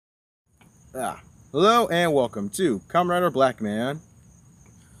Hello and welcome to KamenRider Blackman.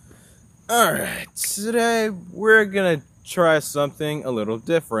 Alright, today we're gonna try something a little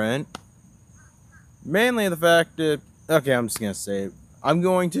different. Mainly the fact that, okay, I'm just gonna say it. I'm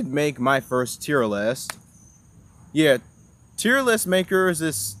going to make my first tier list. Yeah, tier list makers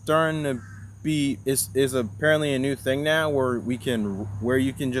is starting to be, is apparently a new thing now where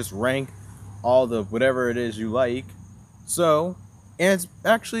you can just rank all the whatever it is you like. So, and it's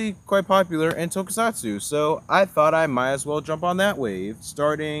actually quite popular in Tokusatsu, so I thought I might as well jump on that wave,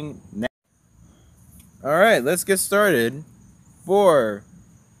 starting now. Alright, let's get started. For,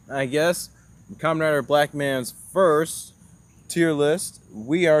 I guess, KamenRider Blackman's first tier list,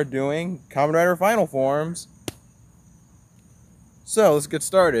 we are doing KamenRider Final Forms. So, let's get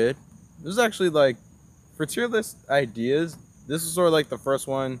started. This is actually like, for tier list ideas, this is sort of like the first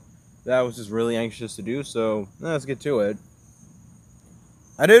one that I was just really anxious to do, so let's get to it.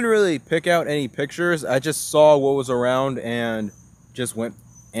 I didn't really pick out any pictures. I just saw what was around and just went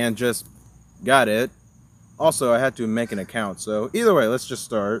and just got it. Also, I had to make an account, so either way, let's just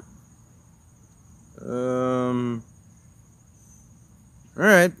start. Alright,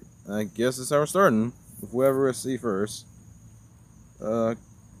 I guess that's how we're starting. Whoever we see first.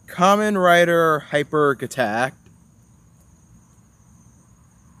 KamenRider Hyper Attack.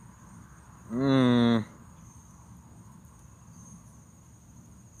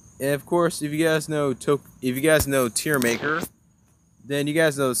 And of course, if you guys know Tier Maker, then you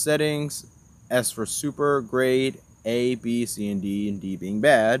guys know the settings. S for super, grade, A, B, C, and D being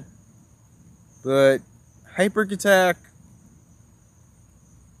bad. But Hyper Attack,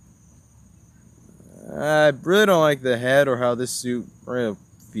 I really don't like the head or how this suit really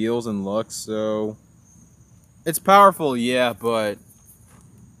feels and looks. So it's powerful, yeah, but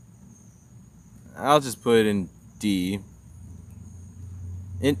I'll just put it in D.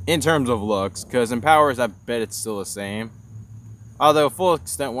 In terms of looks, because in powers, I bet it's still the same. Although full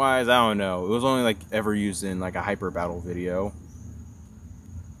extent wise, I don't know. It was only like ever used in like a hyper battle video.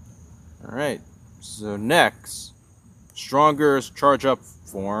 Alright, so next, Stronger's charge up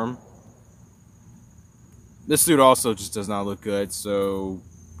form. This suit also just does not look good, so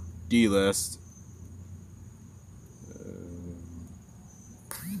D list.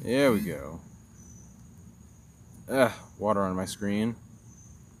 There we go. Water on my screen.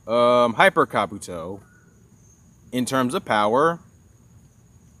 Hyper Kabuto. In terms of power,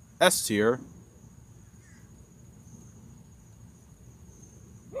 S tier.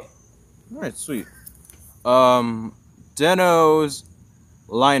 Alright, sweet. Deno's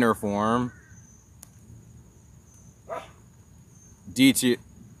liner form. D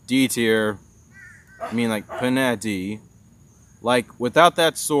tier. I mean, like, putting at D. Like, without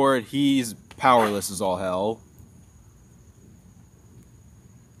that sword, he's powerless as all hell.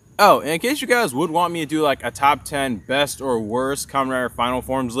 Oh, and in case you guys would want me to do like a top 10 best or worst KamenRider Final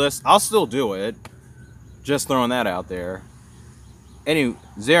Forms list, I'll still do it. Just throwing that out there. Anyway,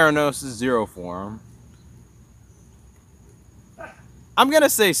 Zeranos' Zero form. I'm gonna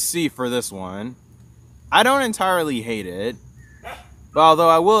say C for this one. I don't entirely hate it. But although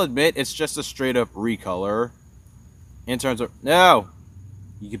I will admit, it's just a straight up recolor. In terms of... No!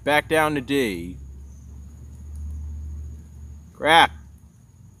 You get back down to D. Crap.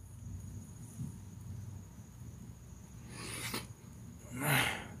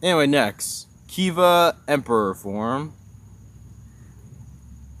 Anyway, next. Kiva Emperor form.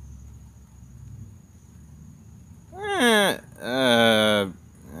 I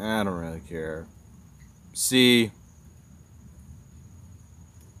don't really care. C.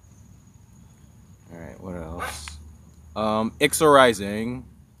 Alright, what else? Ixa Rising.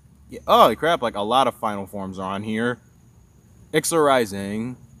 Yeah, oh crap, like a lot of final forms are on here. Ixa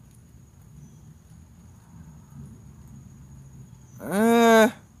Rising.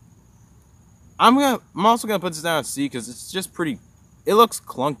 I'm also gonna put this down at C because it's just pretty. It looks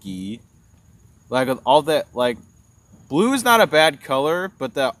clunky. Like with all that, like blue is not a bad color,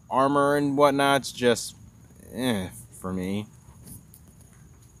 but the armor and whatnot's just for me.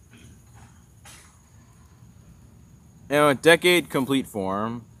 Anyway, Decade Complete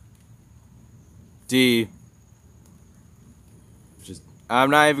form. D. Just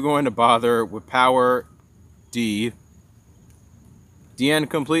I'm not even going to bother with power. D. DN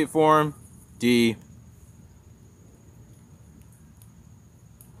Complete form. D.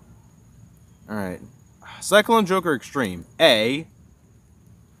 Alright. Cyclone Joker Extreme. A.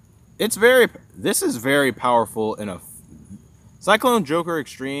 This is very powerful in a... Cyclone Joker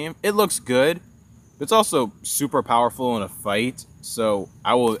Extreme, it looks good. But it's also super powerful in a fight. So,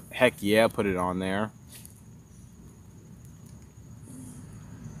 I will, heck yeah, put it on there.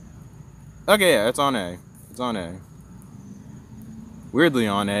 Okay, yeah, it's on A. It's on A. Weirdly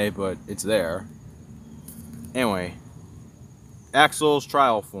on A, but it's there. Anyway, Axel's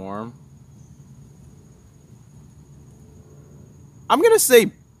trial form. I'm gonna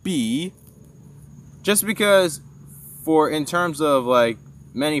say B, just because in terms of like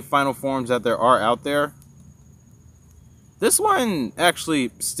many final forms that there are out there, this one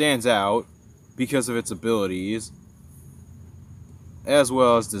actually stands out because of its abilities as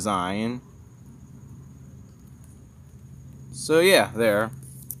well as design. So yeah, there.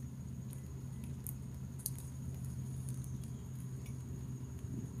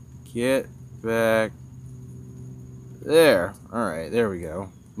 Get back there. Alright, there we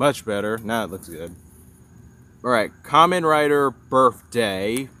go. Much better. Now it looks good. Alright, KamenRider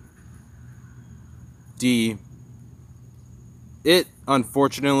Birthday. D. It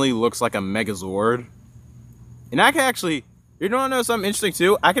unfortunately looks like a Megazord. And I can actually, you want to know something interesting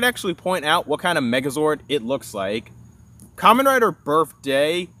too? I can actually point out what kind of Megazord it looks like. KamenRider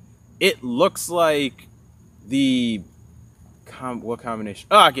Birthday, it looks like the, what combination?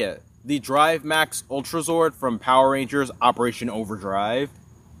 Oh, I get it. The Drive Max Ultrazord from Power Rangers Operation Overdrive.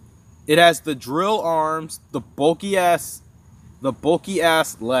 It has the drill arms, the bulky ass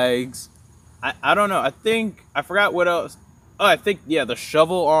legs. I don't know. I forgot what else. Oh, I think, yeah, the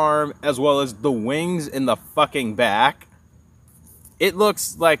shovel arm as well as the wings in the fucking back. It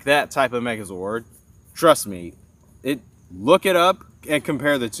looks like that type of Megazord. Trust me. Look it up and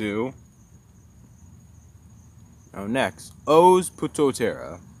compare the two. Now next, O's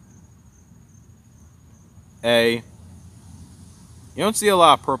Putotera. A. You don't see a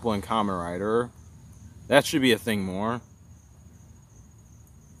lot of purple in KamenRider. That should be a thing more.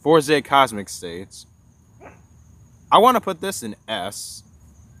 Forze Cosmic States. I want to put this in S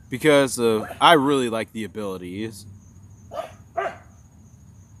because I really like the abilities.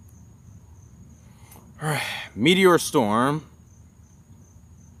 Meteor Storm.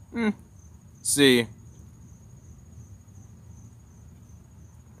 C.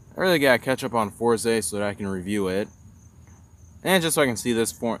 I really gotta catch up on Forze so that I can review it. And just so I can see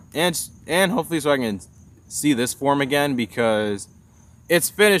this form. And hopefully so I can see this form again because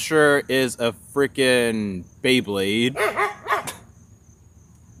its finisher is a freaking Beyblade.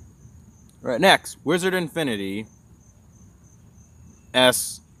 Right, next. Wizard Infinity.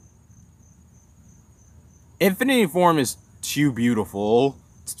 S. Infinity form is too beautiful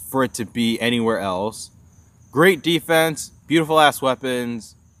for it to be anywhere else. Great defense, beautiful ass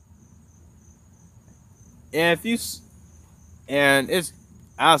weapons. And if you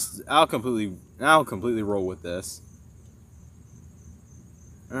I'll completely roll with this.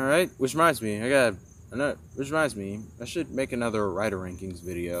 All right, which reminds me, I should make another rider rankings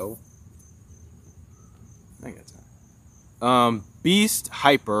video. I got time. Beast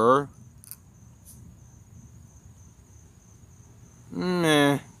Hyper.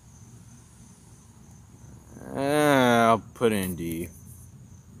 Meh. I'll put in D.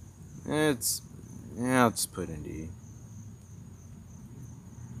 I'll just put in D.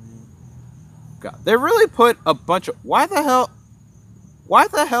 God, they really put a bunch of... Why the hell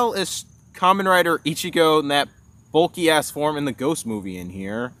is KamenRider Ichigo in that bulky-ass form in the Ghost movie in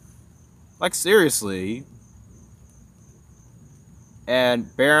here? Like, seriously.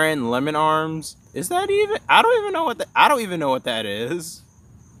 And Baron Lemon Arms. Is that even... I don't even know what that is.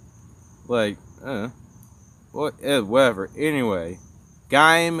 Like, whatever. Anyway.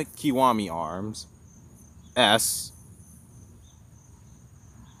 Gaim Kiwami Arms. S.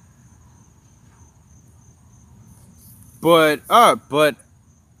 But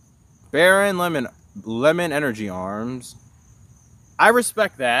Baron Lemon Energy Arms. I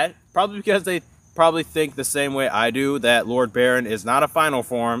respect that. Probably because they probably think the same way I do, that Lord Baron is not a final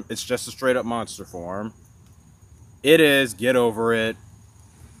form, it's just a straight up monster form. It is, get over it.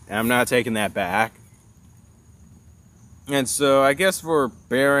 And I'm not taking that back. And so I guess for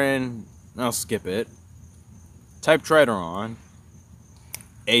Baron, I'll skip it. Type Trideron.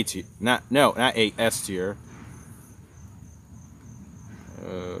 A tier. Not A, S tier.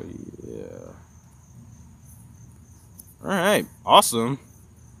 Yeah. Alright, awesome.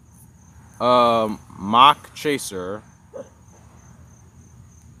 Mach Chaser.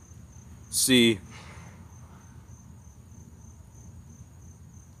 C.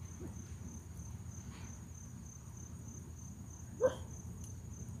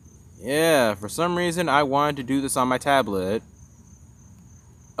 Yeah, for some reason I wanted to do this on my tablet.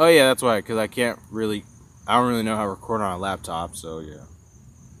 Oh yeah, that's why, because I don't really know how to record on a laptop, so yeah.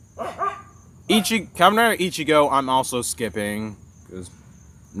 KamenRider Ichigo, I'm also skipping, because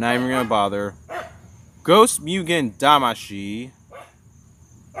I'm not even going to bother. Ghost Mugen Damashi.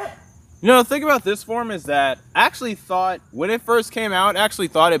 You know, the thing about this form is that I actually thought, when it first came out, I actually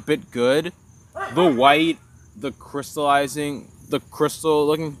thought it bit good. The white, the crystal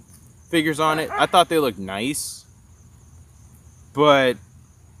looking figures on it, I thought they looked nice. But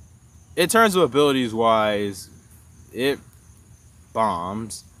in terms of abilities wise, it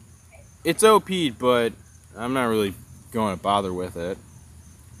bombs. It's OP'd, but I'm not really going to bother with it.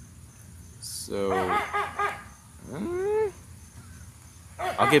 So,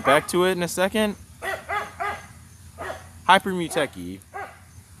 I'll get back to it in a second. Hyper Muteki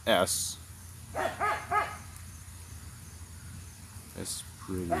S. That's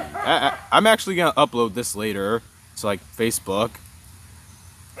pretty. I'm actually gonna upload this later to like Facebook.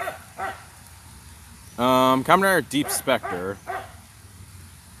 KamenRider Deep Spectre.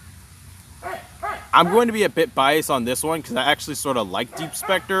 I'm going to be a bit biased on this one because I actually sort of like Deep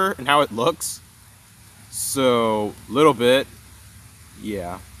Spectre and how it looks. So, little bit.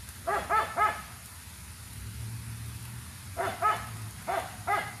 Yeah.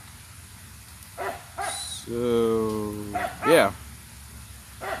 So, yeah.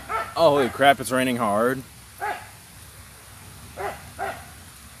 Oh, holy crap, it's raining hard.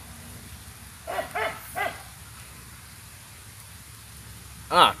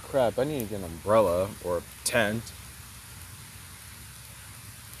 Ah, crap, I need to get an umbrella or a tent.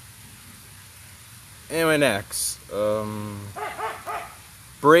 Anyway, next.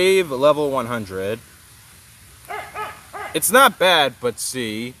 Brave level 100. It's not bad, but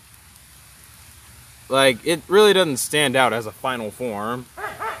see. Like, it really doesn't stand out as a final form.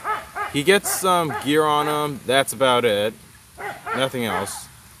 He gets some gear on him, that's about it. Nothing else.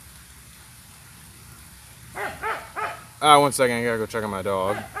 One second, I gotta go check on my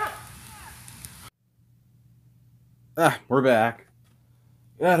dog. We're back.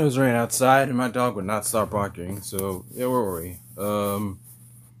 God, it was raining outside, and my dog would not stop barking, so, yeah, where were we?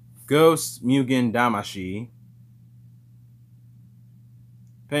 Ghost Mugen Damashi.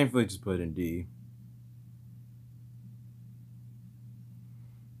 Painfully just put in D.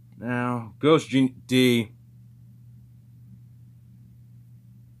 Now, Ghost D.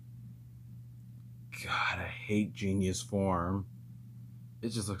 God, I hate Genius form. It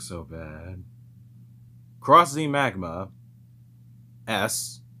just looks so bad. Cross Z Magma.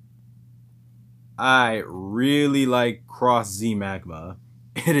 S. I really like Cross Z Magma.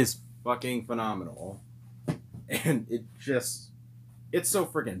 It is fucking phenomenal. And it's so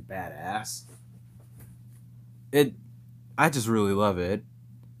freaking badass. I just really love it.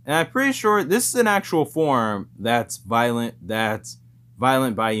 And I'm pretty sure this is an actual form that's violent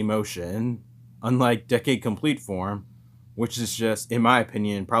by emotion, unlike Decade Complete form, which is just, in my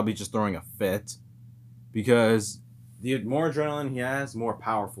opinion, probably just throwing a fit. Because the more adrenaline he has, the more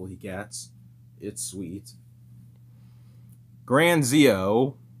powerful he gets. It's sweet. Grand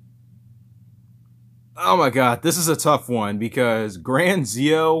Zeo. Oh my god, this is a tough one because Grand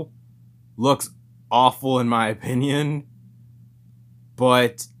Zeo looks awful in my opinion,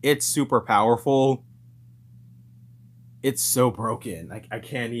 but it's super powerful. It's so broken. I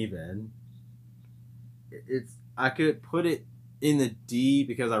can't even. I could put it in the D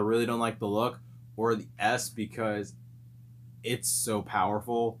because I really don't like the look, or the S because it's so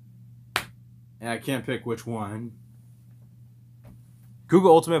powerful. And I can't pick which one.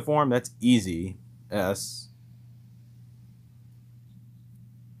 Google Ultimate form, that's easy. S.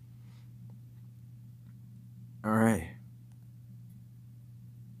 Alright.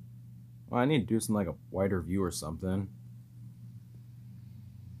 Well, I need to do some like a wider view or something.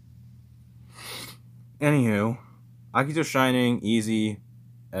 Anywho, Akito Shining, easy,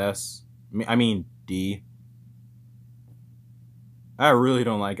 S. I mean D. I really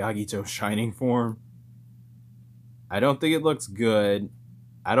don't like Agito's Shining form. I don't think it looks good.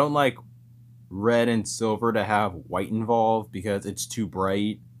 I don't like red and silver to have white involved because it's too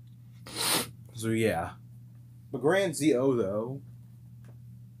bright. So yeah. But Grand Zeo though,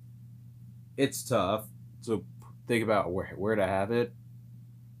 it's tough. So think about where to have it.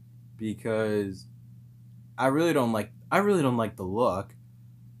 Because I really don't like the look,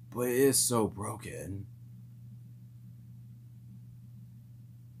 but it is so broken.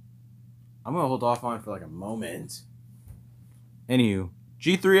 I'm gonna hold off on it for like a moment. Anywho,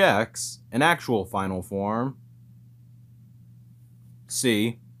 G3X, an actual final form.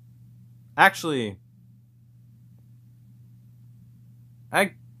 C. Actually,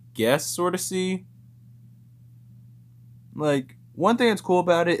 I guess sort of C. Like, one thing that's cool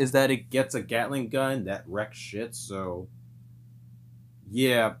about it is that it gets a Gatling gun that wrecks shit, so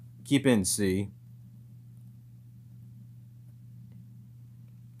yeah, keep in C.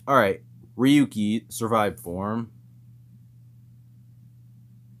 Alright, Ryuki, survived form.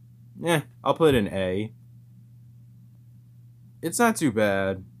 I'll put in A. It's not too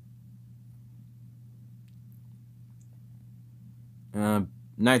bad.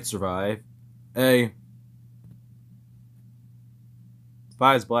 Knight Survive. A.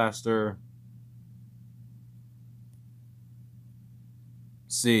 Spies Blaster.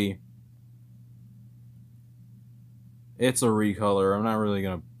 C. It's a recolor. I'm not really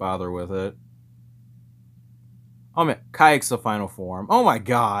gonna bother with it. Oh man, Kayak's the final form. Oh my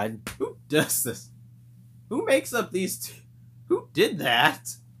god. Who does this? Who makes up these two? Who did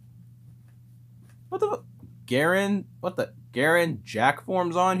that? What the Garen? What the Garen Jack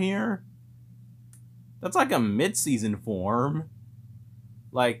form's on here? That's like a mid-season form.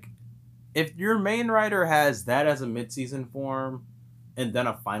 Like, if your main rider has that as a mid-season form and then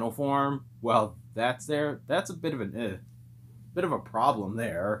a final form, well, that's a bit of a problem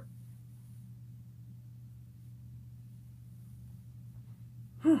there.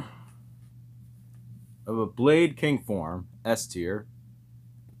 Of a Blade King form, S tier.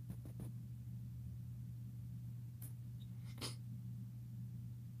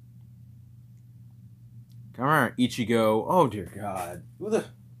 Come on, Ichigo. Oh dear God. Dear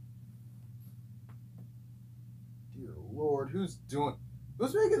Lord, who's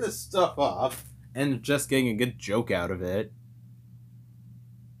making this stuff up and just getting a good joke out of it?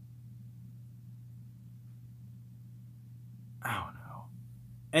 Oh no.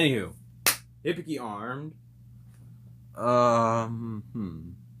 Anywho, Hibiki armed. I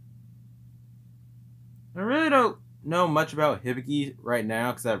really don't know much about Hibiki right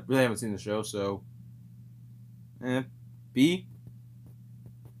now because I really haven't seen the show, so B.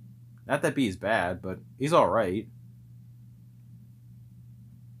 Not that B is bad, but he's alright.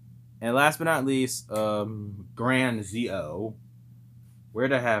 And last but not least, Grand ZO.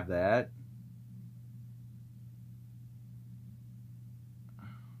 Where'd I have that?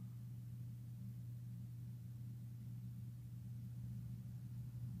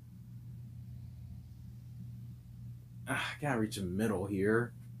 I gotta reach the middle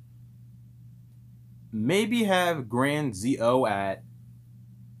here. Maybe have Grand ZO at...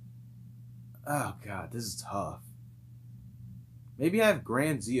 Oh god, this is tough. Maybe have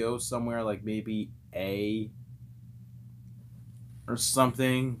Grand ZO somewhere like maybe A or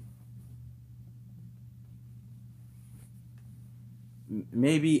something.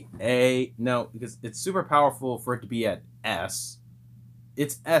 Maybe A. No, because it's super powerful for it to be at S.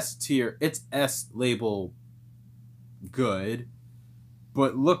 It's S tier. It's S label good.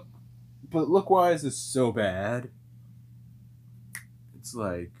 But look-wise is so bad. It's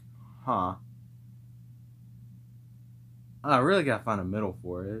like, huh. I really gotta find a middle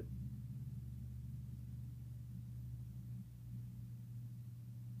for it.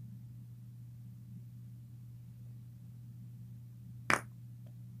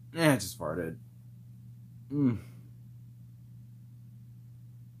 I just farted.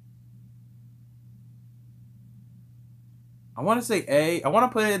 I want to say A. I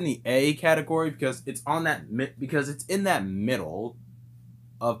want to put it in the A category because it's on that it's in that middle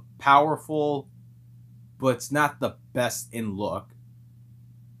of powerful, but it's not the best in look.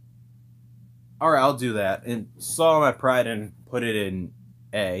 All right, I'll do that and swallow my pride and put it in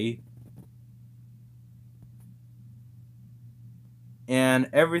A. And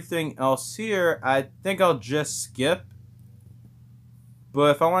everything else here, I think I'll just skip.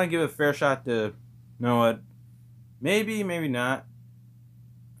 But if I want to give it a fair shot to, you know what? Maybe, maybe not.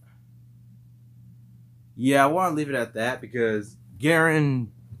 Yeah, I want to leave it at that because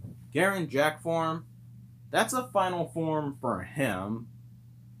Garen Jack form, that's a final form for him.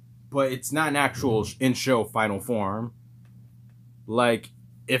 But it's not an actual in-show final form. Like,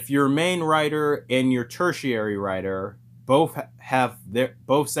 if your main rider and your tertiary rider both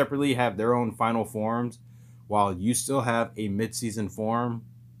separately have their own final forms, while you still have a mid-season form,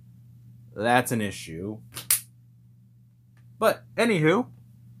 that's an issue. But anywho,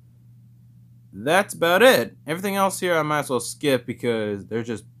 that's about it. Everything else here I might as well skip because they're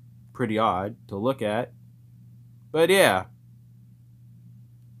just pretty odd to look at. But yeah.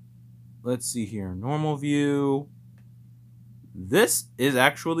 Let's see here. Normal view. This is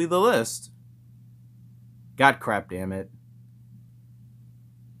actually the list. God crap, damn it.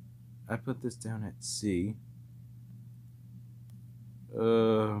 I put this down at C.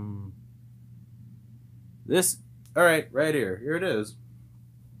 This, all right, right here. Here it is.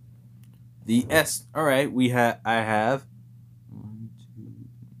 The S. All right, I have 1, 2.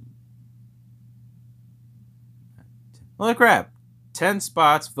 Holy crap! 10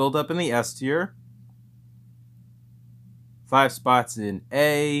 spots filled up in the S tier. 5 spots in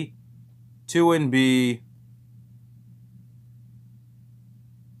A. 2 in B.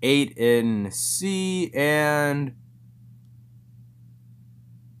 8 in C, and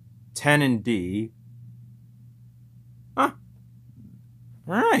 10 in D. Huh.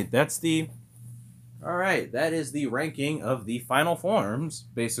 Alright, that is the ranking of the final forms,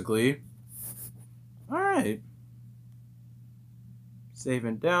 basically. Alright. Save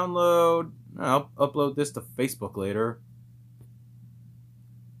and download. I'll upload this to Facebook later.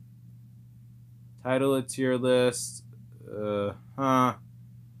 Title a tier list. I'll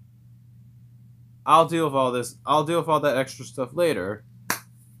deal with all this. I'll deal with all that extra stuff later.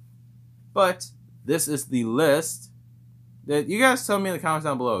 But this is the list. That you guys tell me in the comments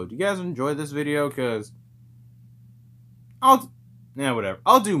down below. Do you guys enjoy this video? Cause whatever.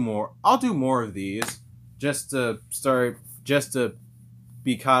 I'll do more of these just to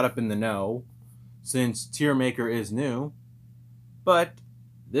be caught up in the know, since Tier Maker is new. But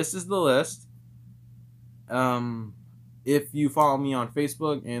this is the list. If you follow me on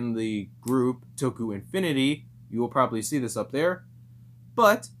Facebook in the group Toku Infinity, you will probably see this up there.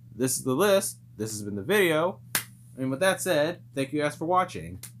 But this is the list. This has been the video. And with that said, thank you guys for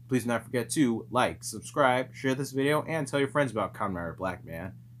watching. Please do not forget to like, subscribe, share this video, and tell your friends about KamenRider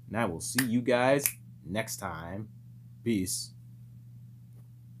Blackman. And I will see you guys next time. Peace.